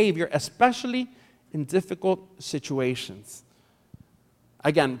one's behavior, especially in difficult situations.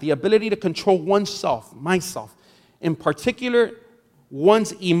 Again, the ability to control oneself, myself, in particular,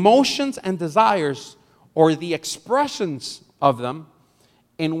 one's emotions and desires, or the expressions of them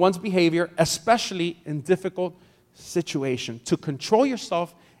in one's behavior, especially in difficult situations. To control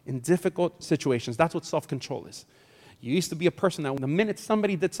yourself in difficult situations. That's what self-control is. You used to be a person that the minute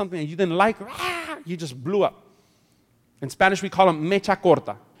somebody did something that you didn't like, you just blew up. In Spanish, we call them mecha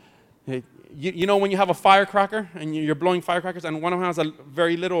corta. You know when you have a firecracker and you're blowing firecrackers and one of them has a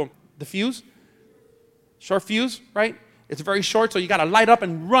very little diffuse, short fuse, right? It's very short, so you got to light up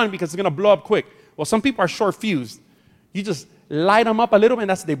and run because it's going to blow up quick. Well, some people are short fused. You just light them up a little bit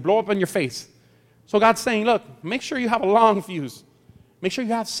and they blow up in your face. So God's saying, look, make sure you have a long fuse. Make sure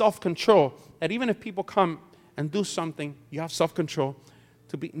you have self-control, that even if people come and do something, you have self-control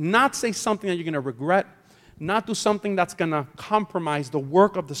to not say something that you're going to regret, not do something that's going to compromise the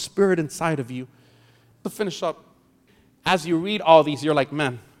work of the Spirit inside of you. To finish up, as you read all these, you're like,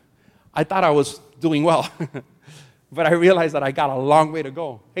 man, I thought I was doing well, but I realized that I got a long way to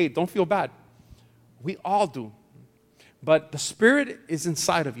go. Hey, don't feel bad. We all do. But the Spirit is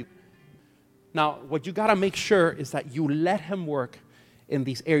inside of you. Now, what you got to make sure is that you let Him work in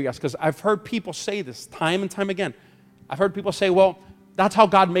these areas. Because I've heard people say this time and time again. I've heard people say, well, that's how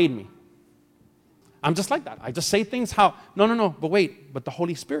God made me. I'm just like that. I just say things how, no, but wait. But the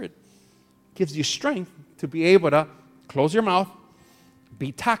Holy Spirit gives you strength to be able to close your mouth,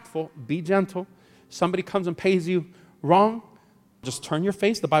 be tactful, be gentle. Somebody comes and pays you wrong, just turn your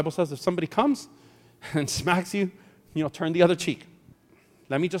face. The Bible says if somebody comes and smacks you, turn the other cheek.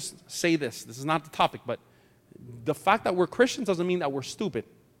 Let me just say this. This is not the topic, but the fact that we're Christians doesn't mean that we're stupid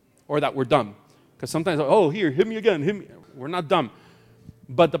or that we're dumb. Because sometimes, here, hit me again, hit me. We're not dumb.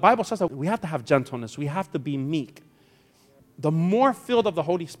 But the Bible says that we have to have gentleness. We have to be meek. The more filled of the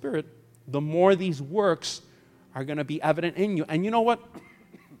Holy Spirit, the more these works are going to be evident in you. And you know what?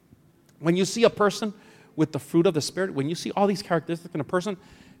 When you see a person with the fruit of the Spirit, when you see all these characteristics in a person,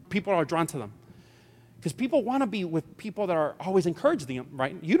 people are drawn to them. Because people want to be with people that are always encouraging them,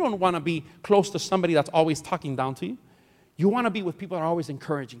 right? You don't want to be close to somebody that's always talking down to you. You want to be with people that are always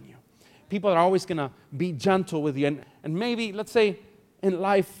encouraging you. People that are always going to be gentle with you. And maybe, let's say, in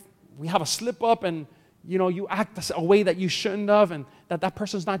life, we have a slip up and, you act a way that you shouldn't have and that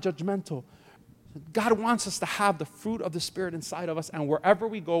person's not judgmental. God wants us to have the fruit of the Spirit inside of us, and wherever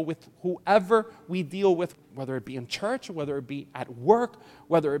we go with whoever we deal with, whether it be in church, whether it be at work,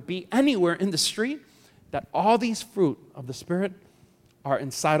 whether it be anywhere in the street, that all these fruit of the Spirit are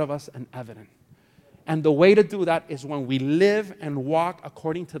inside of us and evident. And the way to do that is when we live and walk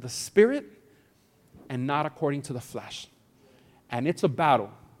according to the Spirit and not according to the flesh. And it's a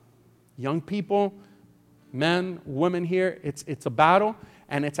battle. Young people, men, women here, it's a battle,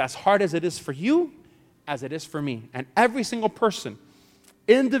 and it's as hard as it is for you as it is for me. And every single person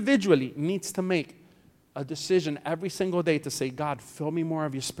individually needs to make a decision every single day to say, God, fill me more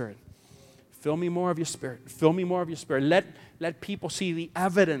of your Spirit. fill me more of your Spirit. Fill me more of your Spirit. Let people see the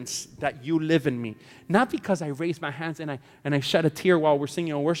evidence that you live in me. Not because I raise my hands and I shed a tear while we're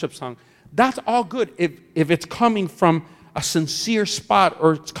singing a worship song. That's all good if it's coming from a sincere spot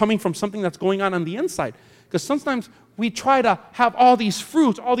or it's coming from something that's going on the inside. Because sometimes we try to have all these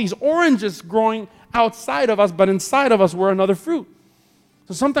fruits, all these oranges growing outside of us, but inside of us we're another fruit.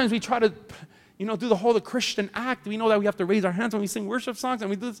 So sometimes we try to, do the whole Christian act. We know that we have to raise our hands when we sing worship songs and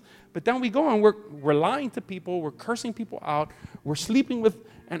we do this. But then we go and we're lying to people, we're cursing people out, we're sleeping with,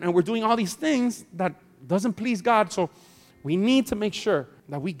 and we're doing all these things that doesn't please God. So we need to make sure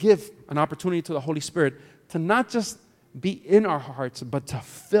that we give an opportunity to the Holy Spirit to not just be in our hearts, but to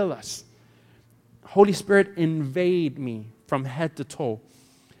fill us. Holy Spirit, invade me from head to toe.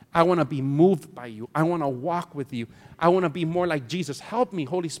 I want to be moved by you. I want to walk with you. I want to be more like Jesus. Help me,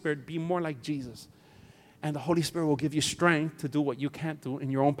 Holy Spirit, be more like Jesus. And the Holy Spirit will give you strength to do what you can't do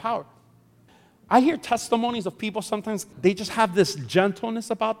in your own power. I hear testimonies of people sometimes, they just have this gentleness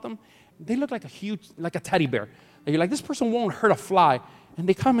about them. They look like like a teddy bear. And you're like, this person won't hurt a fly. And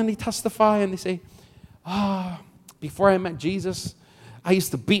they come and they testify and they say, before I met Jesus, I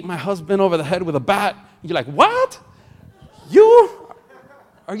used to beat my husband over the head with a bat. And you're like, what?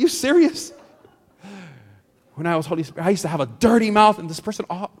 Are you serious? When I was Holy Spirit, I used to have a dirty mouth, and this person,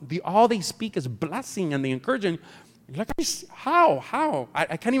 all they speak is blessing and they encourage. And you're like, how?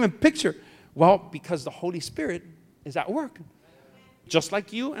 I can't even picture. Well, because the Holy Spirit is at work. Just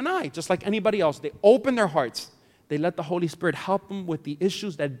like you and I, just like anybody else. They open their hearts. They let the Holy Spirit help them with the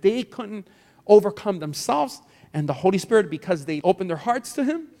issues that they couldn't overcome themselves. And the Holy Spirit, because they opened their hearts to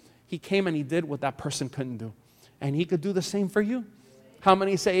Him, He came and He did what that person couldn't do. And He could do the same for you. How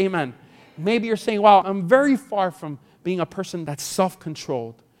many say amen? Maybe you're saying, wow, I'm very far from being a person that's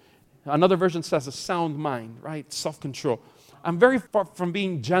self-controlled. Another version says a sound mind, right? Self-control. I'm very far from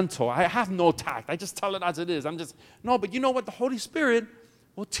being gentle. I have no tact. I just tell it as it is. No, but you know what? The Holy Spirit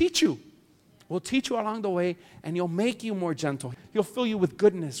will teach you. Will teach you along the way, and He'll make you more gentle. He'll fill you with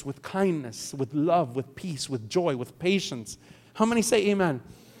goodness, with kindness, with love, with peace, with joy, with patience. How many say amen?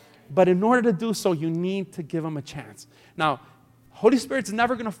 But in order to do so, you need to give Him a chance. Now, Holy Spirit's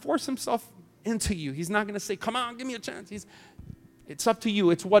never going to force Himself into you. He's not going to say, come on, give me a chance. It's up to you.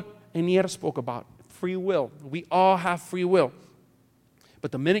 It's what Eniera spoke about, free will. We all have free will.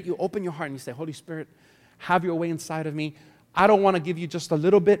 But the minute you open your heart and you say, Holy Spirit, have your way inside of me. I don't want to give you just a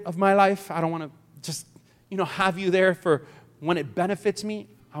little bit of my life. I don't want to just, have you there for when it benefits me.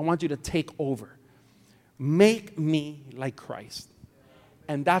 I want you to take over. Make me like Christ.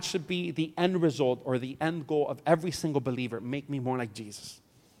 And that should be the end result or the end goal of every single believer. Make me more like Jesus.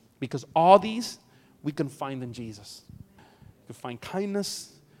 Because all these we can find in Jesus. You can find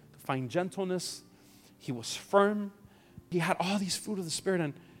kindness, you can find gentleness. He was firm. He had all these fruit of the Spirit,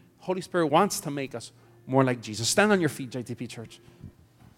 and Holy Spirit wants to make us more like Jesus. Stand on your feet, JTP Church.